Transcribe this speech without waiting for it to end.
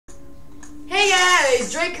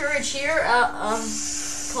guys, Dre Courage here.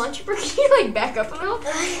 Clone, can you like back up a little?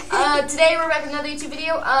 Today we're back with another YouTube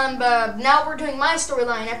video. Now we're doing my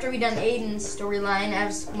storyline after we done Aiden's storyline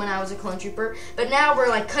as when I was a clone trooper. But now we're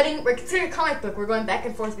like we're considering a comic book. We're going back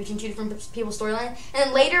and forth between two different people's storyline, and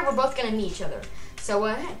then later we're both gonna meet each other. So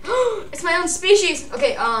it's my own species.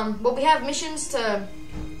 Okay. Well, we have missions to.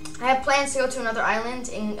 I have plans to go to another island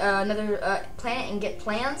in another planet and get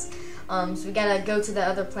plans. So we gotta go to the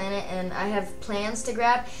other planet, and I have plans to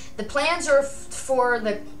grab. The plans are for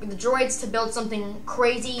the droids to build something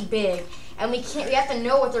crazy big, and we have to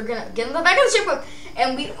know what they're gonna get in the back of the shipbook.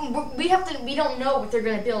 And we don't know what they're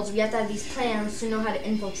gonna build. So we have to have these plans to know how to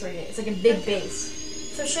infiltrate it. It's like a big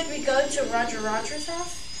base. So should we go to Roger Roger's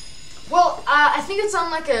house? Well, I think it's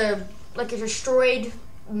on like a destroyed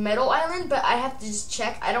metal island, but I have to just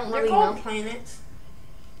check. I don't really know. They're called planets.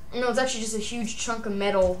 No, it's actually just a huge chunk of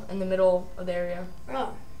metal in the middle of the area.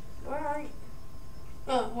 Oh, where are you?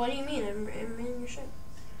 Oh, what do you mean? I'm in your ship.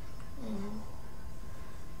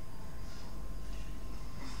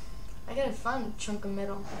 I gotta find a chunk of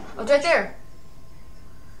metal. Oh, it's right there.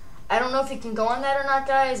 I don't know if you can go on that or not,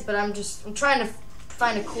 guys, but I'm trying to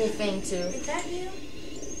find a cool thing to. Is that you?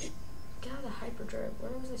 Get out of the hyperdrive.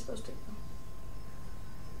 Where was I supposed to go?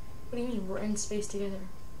 What do you mean? We're in space together.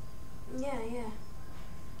 Yeah.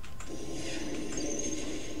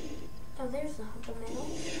 Oh, there's the hunk of metal.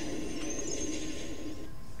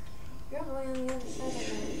 You're all the way on the other side of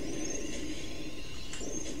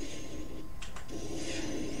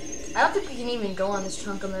it. I don't think we can even go on this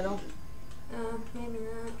chunk of metal. Maybe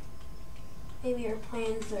not. Maybe our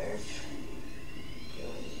plans are...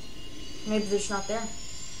 Maybe they're just not there.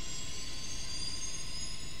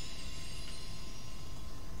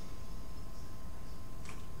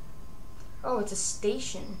 Oh, it's a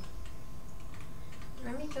station.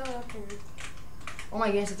 Let me go up and... Oh my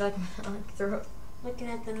goodness, it's like throw. Looking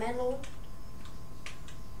at the metal.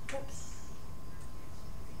 Oops.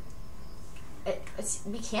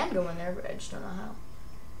 We can go in there, but I just don't know how.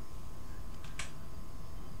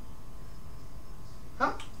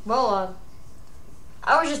 Huh? Well,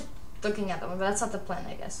 I was just looking at them, but that's not the plan,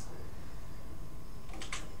 I guess.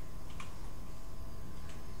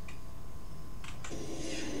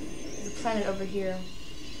 There's a planet over here.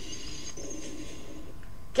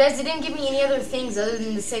 Guys, they didn't give me any other things other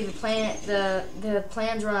than to say the planet, the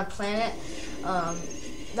plans were on a planet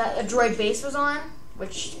that a droid base was on,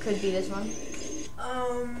 which could be this one.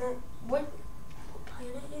 What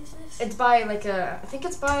planet is this? It's by I think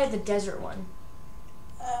it's by the desert one.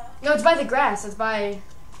 No, it's by the grass. It's by.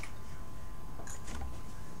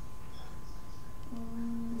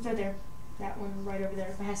 It's right there. That one right over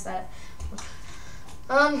there, past that.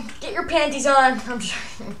 Get your panties on. I'm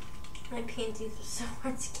sorry. My panties are so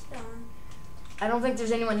hard to get on. I don't think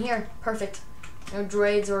there's anyone here. Perfect. No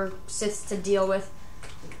droids or Siths to deal with.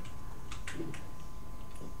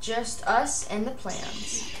 Just us and the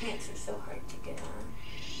plans. My pants are so hard to get on.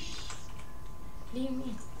 What do you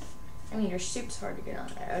mean? I mean, your suit's hard to get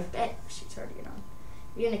on. I bet your suit's hard to get on.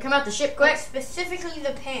 You gonna come out the ship quick? Like specifically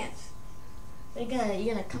the pants. You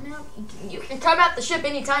gonna come out? You can come out the ship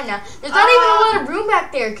anytime now. There's not even a lot of room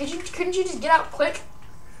back there. Couldn't you just get out quick?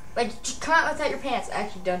 Like, just come out without your pants.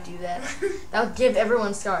 Actually, don't do that. That would give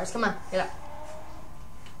everyone scars. Come on, get out.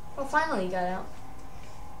 Well, finally you got out.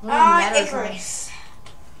 Icarus.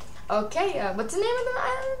 Okay, what's the name of the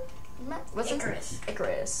island? What's Icarus.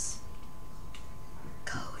 Icarus.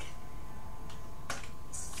 Code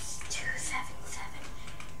 277.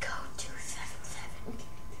 Code 277.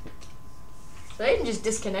 So Aiden just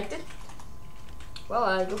disconnected.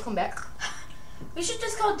 Well, you'll come back. We should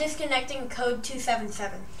just call disconnecting code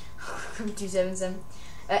 277. Code 277.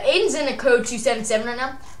 Aiden's in a code 277 right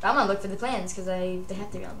now. But I'm gonna look for the plans because they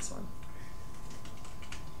have to be on this one.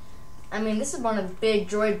 I mean, this is one of the big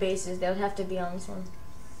droid bases. They would have to be on this one.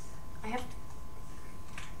 I have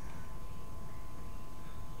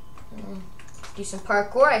to do some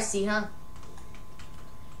parkour, I see, huh?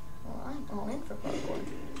 Well, I'm all in for parkour.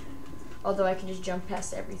 Although I can just jump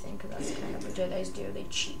past everything because that's kind of what Jedi's do. They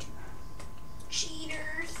cheat.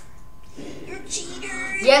 Cheaters. You're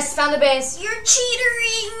cheaters. Yes, found the base. You're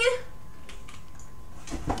cheatering.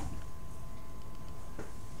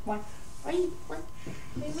 What? What do you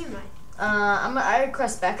mean, why? I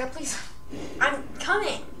request backup, please. I'm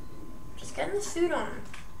coming. Just getting the suit on.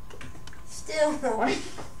 Still.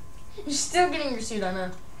 You're still getting your suit on,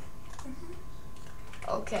 huh?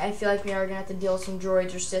 Okay, I feel like we are gonna have to deal with some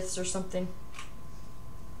droids or Siths or something.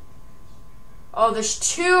 Oh, there's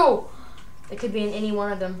two! It could be in any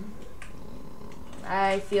one of them.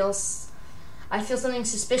 I feel something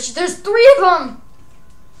suspicious. There's three of them!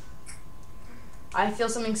 I feel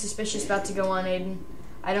something suspicious about to go on, Aiden.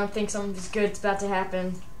 I don't think something good's about to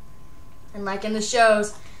happen. And like in the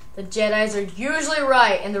shows, the Jedis are usually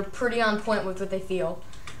right, and they're pretty on point with what they feel.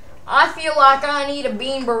 I feel like I need a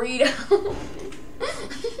bean burrito.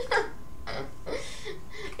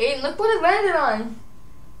 Aiden, look what it landed on.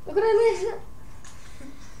 Look what I landed on.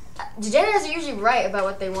 The Jedis are usually right about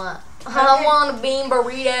what they want. I want a bean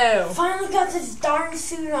burrito. Finally got this darn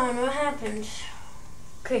suit on. What happened?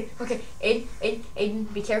 Okay.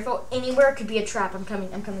 Aiden, be careful. Anywhere could be a trap. I'm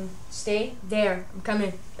coming. Stay there. I'm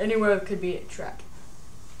coming. Anywhere could be a trap.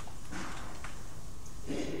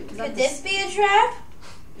 Could this be a trap?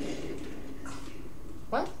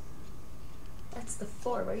 What? That's the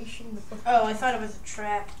floor. Why are you shooting the floor? Oh, I thought it was a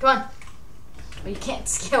trap. Come on. Well, you can't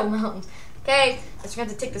scale mountains. Okay, let's have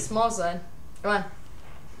to take the small side. Come on.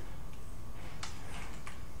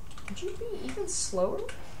 Could you be even slower?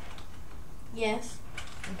 Yes.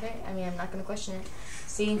 Okay, I mean, I'm not going to question it.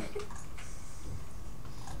 See?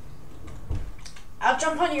 I'll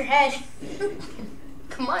jump on your head.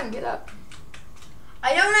 Come on, get up.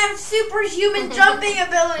 I don't have superhuman jumping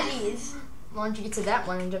abilities. Why don't you get to that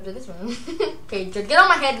one and jump to this one? Okay, get on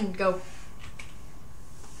my head and go.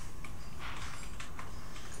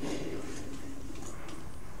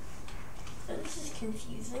 This is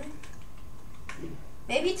confusing.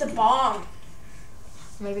 Maybe it's a bomb.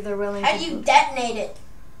 Maybe they're willing How do you detonate it?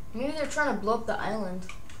 Maybe they're trying to blow up the island.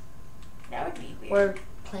 That would be weird. Or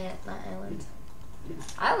planet, not island.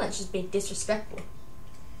 Island's just being disrespectful.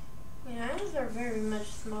 Yeah, islands are very much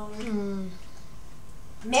smaller.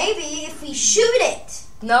 Maybe if we shoot it.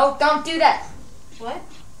 No, don't do that. What?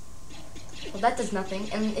 Well, that does nothing.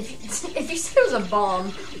 And if you said it was a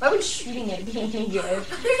bomb, why would shooting it be any good?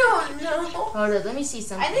 I don't know. Hold on, let me see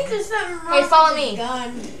something. I think there's something wrong Hey, follow with me. the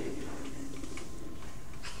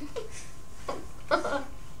gun.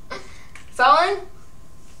 Following?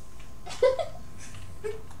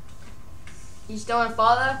 You still want to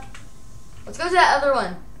follow? Let's go to that other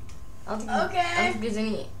one. I don't think there's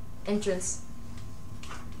any entrance.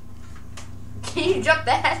 Can you jump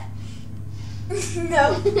that?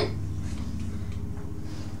 No.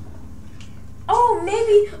 Oh,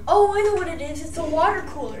 maybe. Oh, I know what it is. It's a water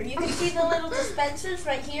cooler. You can see the little dispensers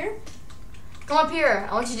right here. Come up here.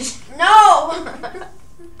 I want you to. No.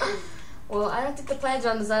 Well, I don't think the plans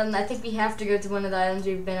are on this island. I think we have to go to one of the islands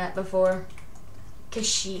we've been at before.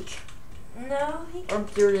 Kashyyyk. No. Or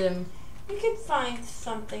Durim. You could find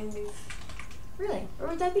something new. Really? Where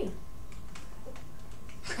would that be?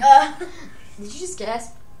 Did you just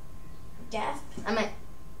gasp? Gasp? I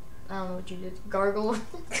don't know what you did. Gargle.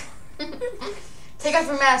 Take off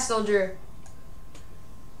your mask, soldier.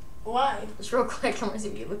 Why? Just real quick, I want to see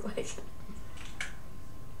what you look like.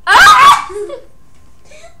 Ah!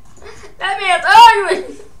 That man's ugly!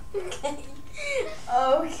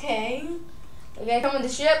 Okay. You gotta come with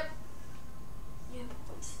the ship? Yeah, but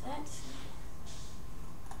what's that?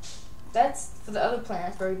 That's for the other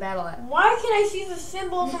planets where we battle at. Why can I see the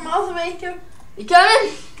symbol from all the way to... You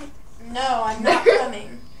coming? No, I'm not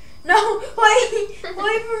coming. No, wait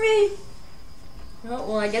for me. Oh,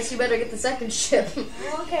 well, I guess you better get the second ship.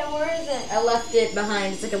 Okay, where is it? I left it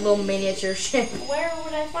behind. It's like a little miniature ship. Where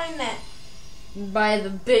would I find that?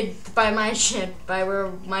 By my ship, by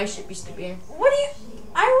where my ship used to be. What do you...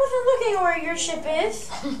 I wasn't looking where your ship is.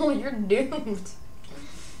 Oh, you're doomed.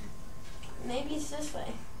 Maybe it's this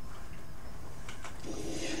way.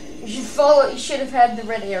 You should have had the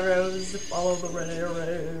red arrows. Follow the red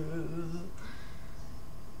arrows.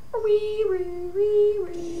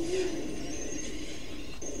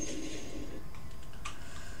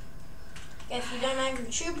 Guess you don't have your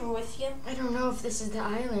trooper with you. I don't know if this is the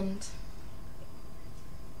island.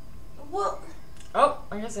 Well... Oh,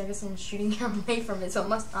 I guess I'm shooting away from it, so it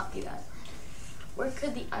must not be that. Where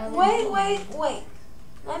could the island be? Wait.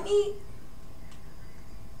 Let me...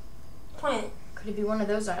 Plan. Could it be one of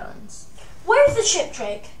those islands? Where's the ship,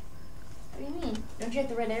 Drake? What do you mean? Don't you have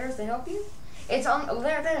the red arrows to help you? It's on over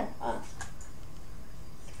there.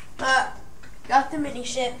 Got the mini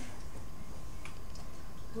ship.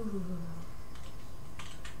 Ooh.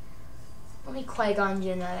 Let me Qui-Gon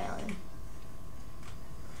Jinn that island.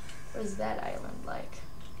 What is that island like?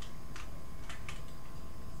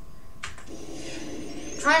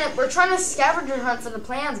 We're trying to scavenger hunt for the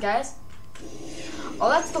plans, guys. Oh,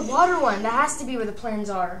 that's the water one. That has to be where the plans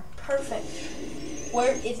are. Perfect.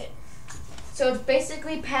 Where is it? So it's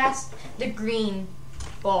basically past the green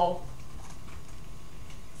ball.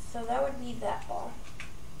 So that would be that ball.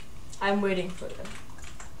 I'm waiting for them.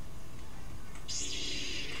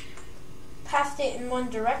 Past it in one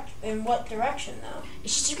direct. In what direction, though?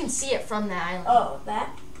 It's just you can see it from the island. Oh, that?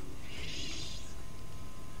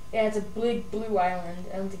 Yeah, it's a big blue island.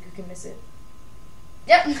 I don't think you can miss it.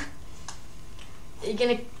 Yep. You're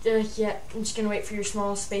gonna, yeah, I'm just gonna wait for your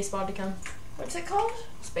small space pod to come. What's it called?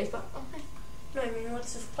 Space pod? Okay. No, I mean,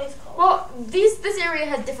 what's this place called? Well, this area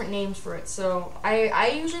has different names for it, so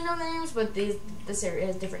I usually know the names, but this area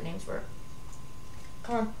has different names for it.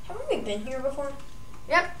 Come on. Haven't we been here before?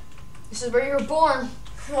 Yep. This is where you were born.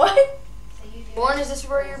 What? Born is this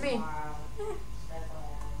where you're being.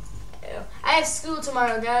 I have school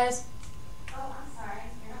tomorrow, guys. Oh, I'm sorry.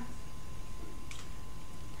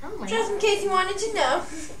 Oh my Just in God. case you wanted to know.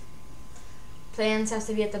 Plans has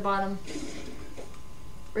to be at the bottom.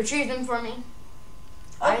 Retrieve them for me.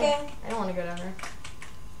 Okay. I don't want to go down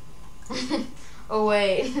there. Oh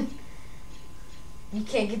wait. You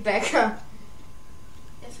can't get back up.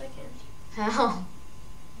 Yes, I can. How?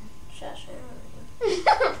 Shush.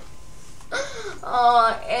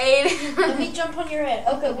 Oh, Aiden. Let me jump on your head.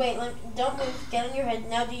 Okay, wait. Don't move. Get on your head.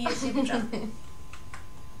 Now do your super jump.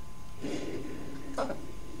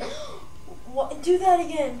 What? Do that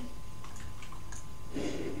again.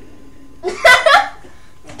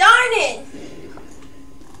 Darn it!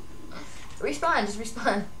 Respawn, just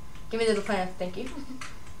respawn. Give me the plant, thank you.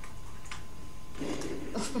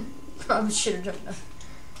 I should have jumped down.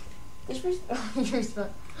 Just respawn.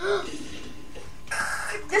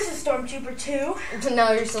 This is Stormtrooper 2.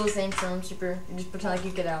 No, you're still the same Stormtrooper. You just pretend like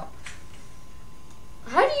you get out.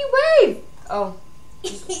 How do you wave? Oh.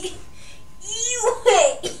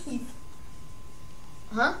 E-wave.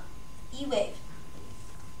 Huh? E-wave.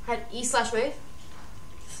 Had E/wave?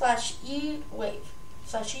 Slash E-wave.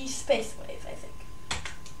 Slash E-space wave, I think.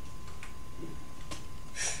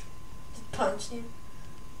 Just punch you.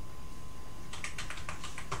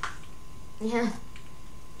 Yeah.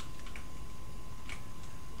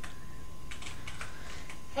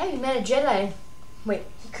 Hey, we met a Jedi. Wait,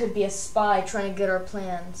 he could be a spy trying to get our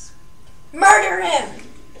plans. Murder him!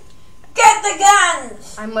 Get the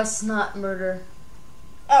guns! I must not murder.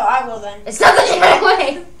 Oh, I will then. It's not the Jedi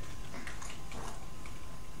way!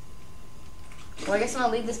 Well, I guess I'm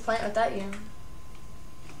gonna leave this plant without you.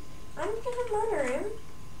 I'm gonna murder him.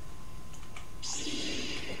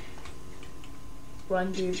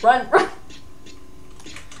 Run, dude. Run, run!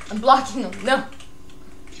 I'm blocking him. No.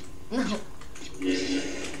 No.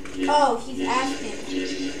 Oh, he's asking.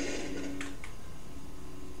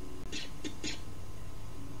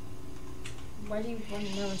 Why do you want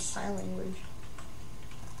to know in sign language?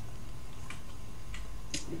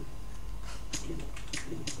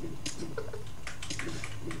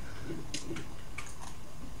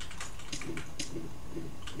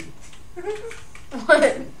 What?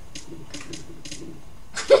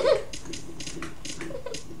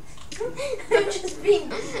 I'm just being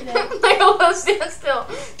Michael, stand still.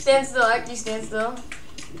 Stand still. Actually, stand still.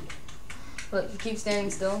 Look, keep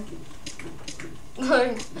standing still.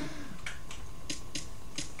 Look.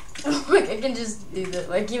 Look, I can just do that.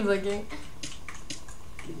 Like, keep looking.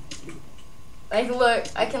 Like, look,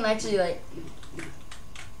 I can actually, like,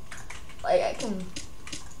 I can.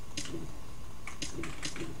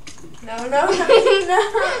 No, no, no, no.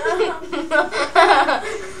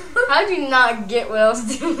 How do you not get what I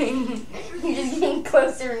was doing? You're just getting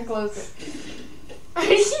closer and closer. How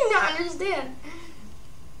did you not understand?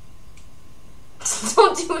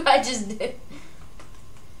 Don't do what I just did.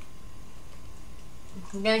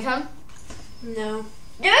 You gonna come? No.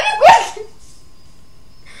 Get out of quick!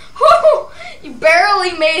 Woo! You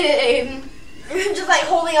barely made it, Aiden. I'm just like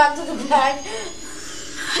holding on to the bag.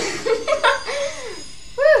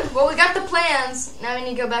 Woo! Well, we got the plans. Now we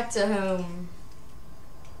need to go back to home.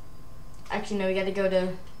 Actually, no, we gotta go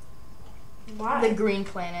to Why? the green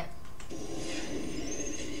planet.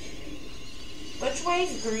 Which way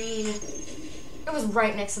is green? It was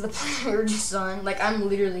right next to the planet we were just on. Like, I'm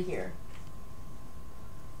literally here.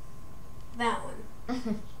 That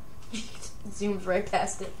one. Zoomed right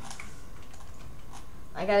past it.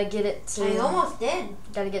 I gotta get it to. I almost did.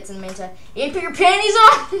 Gotta get to the main time. You didn't put your panties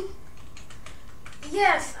on?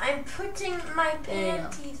 Yes, I'm putting my There you go.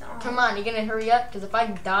 panties on. Come on, you gonna hurry up? Because if I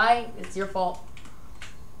die, it's your fault.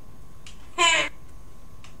 Gotta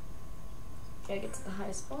get to the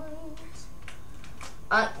highest point.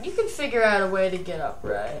 You can figure out a way to get up,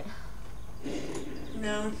 right?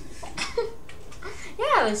 No.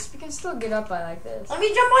 Yeah, we can still get up by like this. Let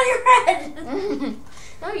me jump on your head.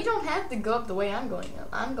 No, you don't have to go up the way I'm going up.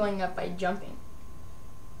 I'm going up by jumping.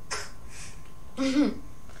 I'm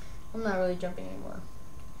not really jumping anymore.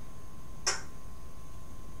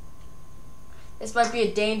 This might be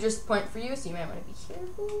a dangerous point for you, so you might want to be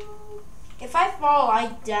careful. If I fall, I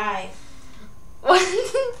die. What?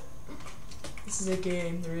 This is a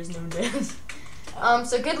game. There is no death.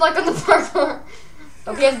 So good luck on the parkour.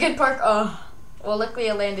 Hope you have good park. Oh, well, luckily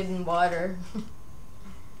I landed in water.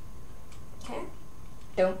 Okay.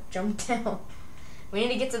 Don't jump down. We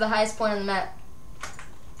need to get to the highest point on the map.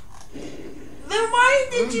 Then why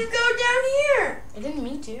did you go down here? I didn't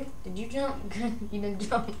mean to. Did you jump? You didn't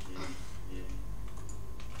jump.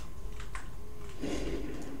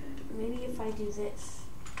 Maybe if I do this.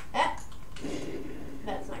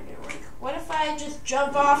 That's not gonna work. What if I just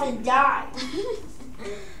jump off and die?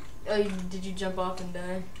 Oh, did you jump off and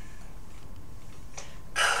die?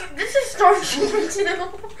 This is Stormtrooper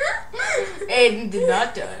 2. Aiden did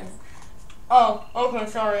not die. Oh, okay,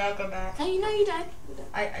 sorry, I'll go back. How do you know you died?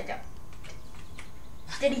 I died.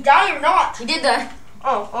 Did he die or not? He did die.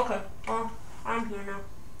 Oh, okay. Well, I'm here now.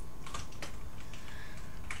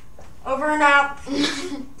 Over and out.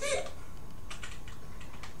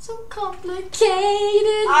 So complicated.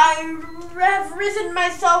 I have risen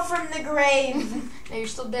myself from the grave. No, you're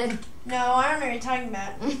still dead. No, I don't know what you're talking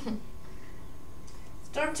about.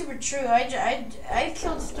 Stormtrooper true. I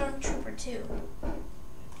killed Stormtrooper 2.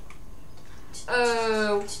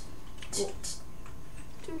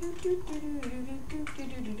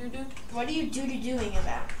 What are you doing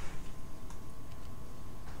about?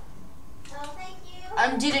 Oh, thank you.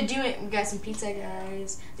 I'm doing. We got some pizza,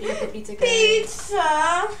 guys. We got the pizza, guys.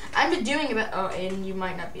 Pizza. I'm doing about. Oh, Aiden, you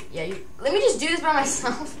might not be. Yeah, you. Let me just do this by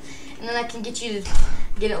myself, and then I can get you to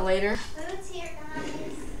get it later. Food's here, guys.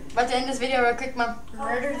 About to end this video real quick, Mom.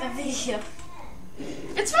 Murder the video.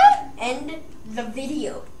 It's fine. End the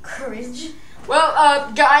video. Courage. Well,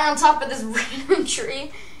 guy on top of this random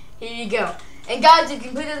tree. Here you go. And guys, you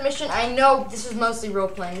completed the mission. I know this was mostly role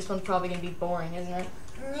playing. This one's probably gonna be boring, isn't it?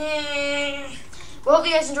 Yeah. Well, hope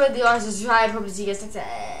you guys enjoyed the subscribe. Hope to see you guys next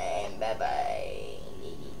time.